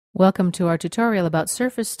Welcome to our tutorial about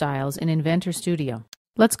surface styles in Inventor Studio.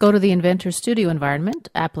 Let's go to the Inventor Studio environment,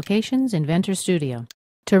 Applications, Inventor Studio.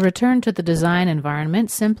 To return to the design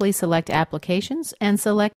environment, simply select Applications and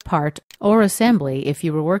select Part or Assembly if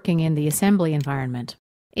you were working in the assembly environment.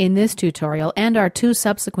 In this tutorial and our two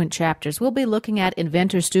subsequent chapters, we'll be looking at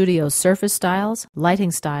Inventor Studio's surface styles,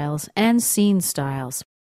 lighting styles, and scene styles.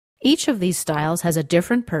 Each of these styles has a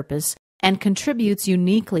different purpose and contributes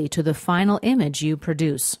uniquely to the final image you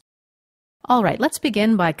produce. All right, let's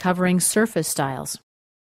begin by covering surface styles.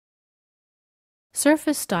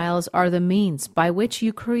 Surface styles are the means by which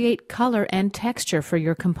you create color and texture for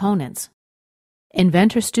your components.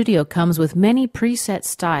 Inventor Studio comes with many preset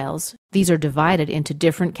styles. These are divided into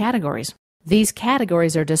different categories. These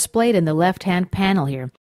categories are displayed in the left-hand panel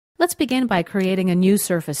here. Let's begin by creating a new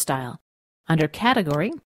surface style. Under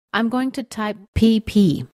Category, I'm going to type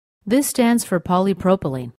PP. This stands for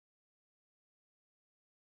polypropylene.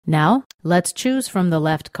 Now, let's choose from the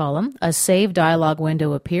left column. A Save dialog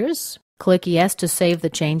window appears. Click Yes to save the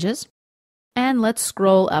changes. And let's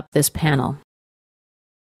scroll up this panel.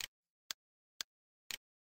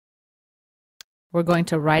 We're going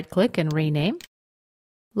to right-click and rename.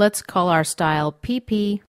 Let's call our style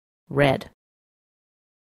PP Red.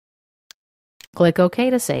 Click OK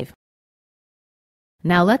to save.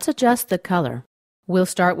 Now let's adjust the color. We'll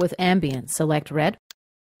start with ambient. Select red.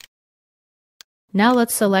 Now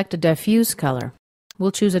let's select a diffuse color.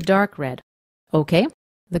 We'll choose a dark red. OK.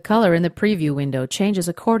 The color in the preview window changes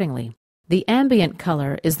accordingly. The ambient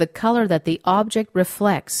color is the color that the object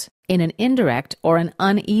reflects in an indirect or an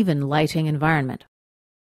uneven lighting environment.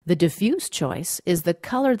 The diffuse choice is the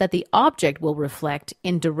color that the object will reflect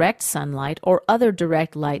in direct sunlight or other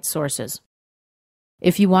direct light sources.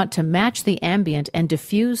 If you want to match the ambient and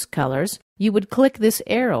diffuse colors, you would click this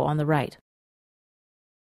arrow on the right.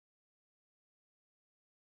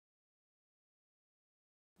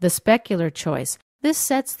 The specular choice. This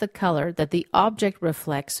sets the color that the object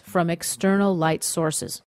reflects from external light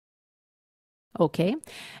sources. Okay,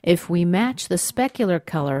 if we match the specular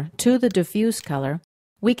color to the diffuse color,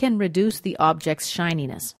 we can reduce the object's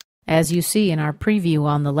shininess, as you see in our preview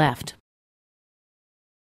on the left.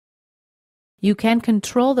 You can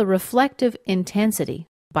control the reflective intensity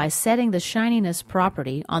by setting the shininess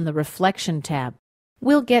property on the Reflection tab.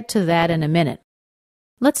 We'll get to that in a minute.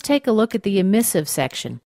 Let's take a look at the emissive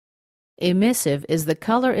section. Emissive is the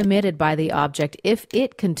color emitted by the object if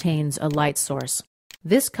it contains a light source.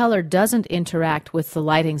 This color doesn't interact with the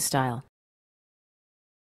lighting style.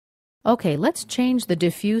 Okay, let's change the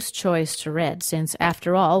diffuse choice to red, since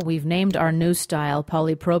after all, we've named our new style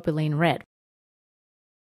polypropylene red.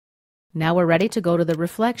 Now we're ready to go to the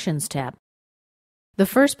Reflections tab. The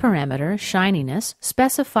first parameter, shininess,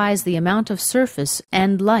 specifies the amount of surface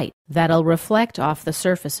and light that'll reflect off the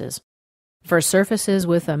surfaces. For surfaces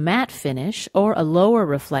with a matte finish or a lower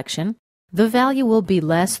reflection, the value will be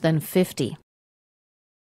less than 50.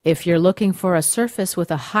 If you're looking for a surface with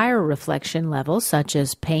a higher reflection level, such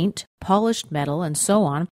as paint, polished metal, and so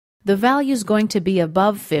on, the value is going to be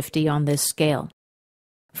above 50 on this scale.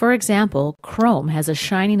 For example, chrome has a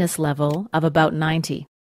shininess level of about 90.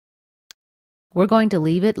 We're going to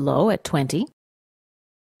leave it low at 20.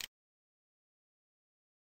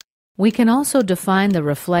 We can also define the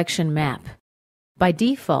reflection map. By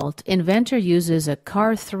default, Inventor uses a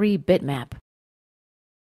CAR3 bitmap.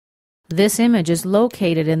 This image is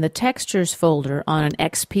located in the Textures folder on an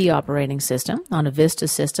XP operating system. On a Vista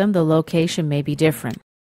system, the location may be different.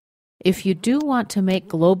 If you do want to make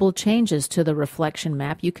global changes to the reflection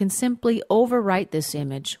map, you can simply overwrite this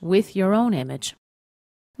image with your own image.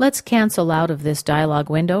 Let's cancel out of this dialog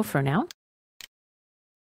window for now.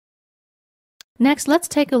 Next, let's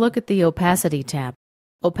take a look at the Opacity tab.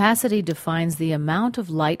 Opacity defines the amount of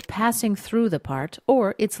light passing through the part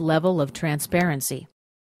or its level of transparency.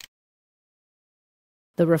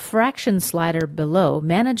 The refraction slider below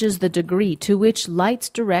manages the degree to which light's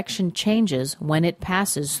direction changes when it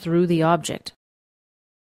passes through the object.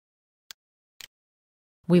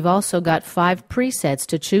 We've also got 5 presets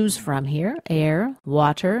to choose from here: air,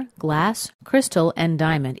 water, glass, crystal, and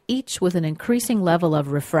diamond, each with an increasing level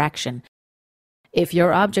of refraction. If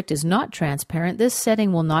your object is not transparent, this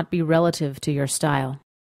setting will not be relative to your style.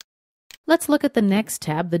 Let's look at the next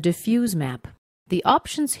tab, the Diffuse map. The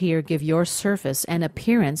options here give your surface an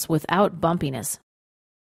appearance without bumpiness.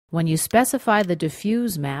 When you specify the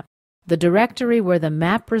diffuse map, the directory where the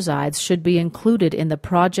map resides should be included in the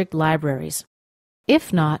project libraries.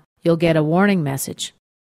 If not, you'll get a warning message.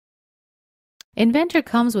 Inventor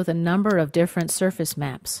comes with a number of different surface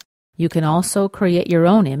maps. You can also create your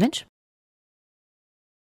own image.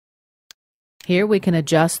 Here we can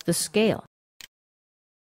adjust the scale.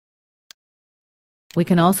 We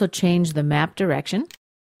can also change the map direction.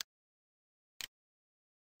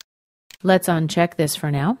 Let's uncheck this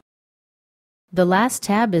for now. The last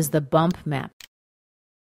tab is the bump map.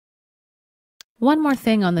 One more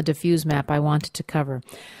thing on the diffuse map I wanted to cover.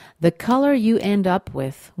 The color you end up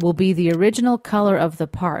with will be the original color of the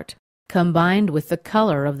part, combined with the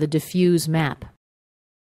color of the diffuse map.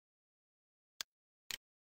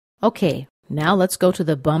 Okay, now let's go to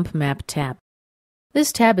the bump map tab.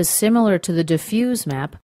 This tab is similar to the diffuse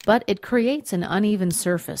map, but it creates an uneven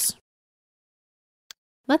surface.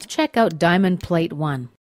 Let's check out diamond plate 1.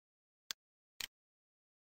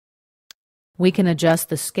 We can adjust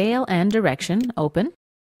the scale and direction. Open.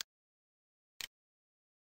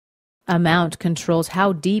 Amount controls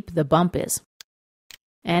how deep the bump is,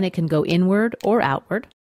 and it can go inward or outward.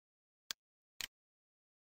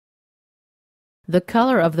 The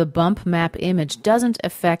color of the bump map image doesn't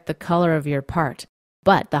affect the color of your part,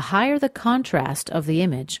 but the higher the contrast of the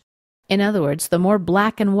image, in other words, the more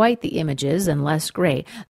black and white the image is and less gray,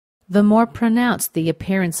 the more pronounced the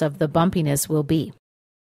appearance of the bumpiness will be.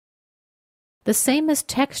 The same as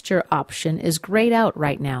texture option is grayed out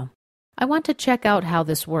right now. I want to check out how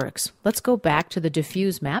this works. Let's go back to the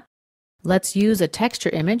diffuse map. Let's use a texture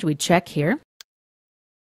image. We check here.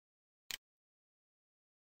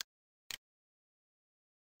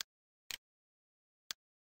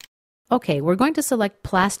 Okay, we're going to select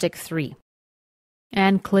Plastic 3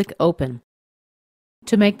 and click Open.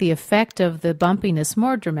 To make the effect of the bumpiness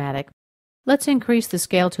more dramatic, let's increase the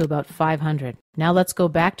scale to about 500. Now let's go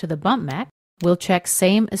back to the bump map. We'll check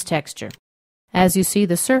Same as Texture. As you see,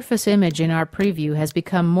 the surface image in our preview has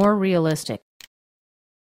become more realistic.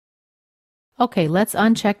 Okay, let's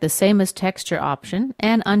uncheck the Same as Texture option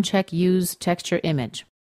and uncheck Use Texture Image.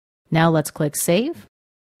 Now let's click Save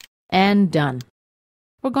and Done.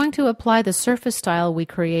 We're going to apply the surface style we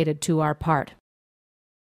created to our part.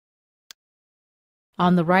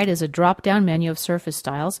 On the right is a drop-down menu of surface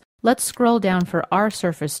styles. Let's scroll down for our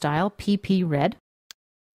surface style, PP Red.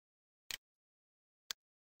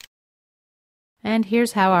 And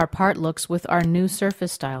here's how our part looks with our new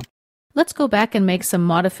surface style. Let's go back and make some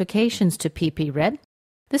modifications to PP Red.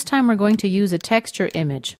 This time we're going to use a texture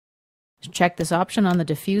image. Check this option on the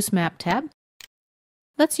Diffuse Map tab.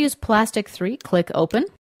 Let's use Plastic 3, click Open.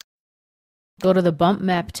 Go to the Bump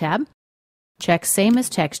Map tab. Check Same as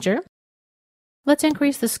Texture. Let's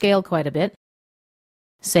increase the scale quite a bit.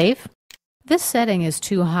 Save. This setting is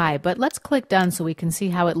too high, but let's click Done so we can see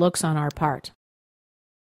how it looks on our part.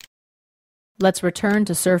 Let's return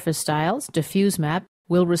to Surface Styles, Diffuse Map.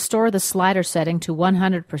 We'll restore the slider setting to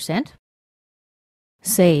 100%.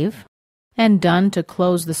 Save. And Done to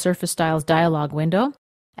close the Surface Styles dialog window.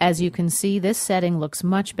 As you can see, this setting looks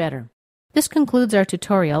much better. This concludes our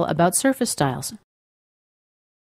tutorial about surface styles.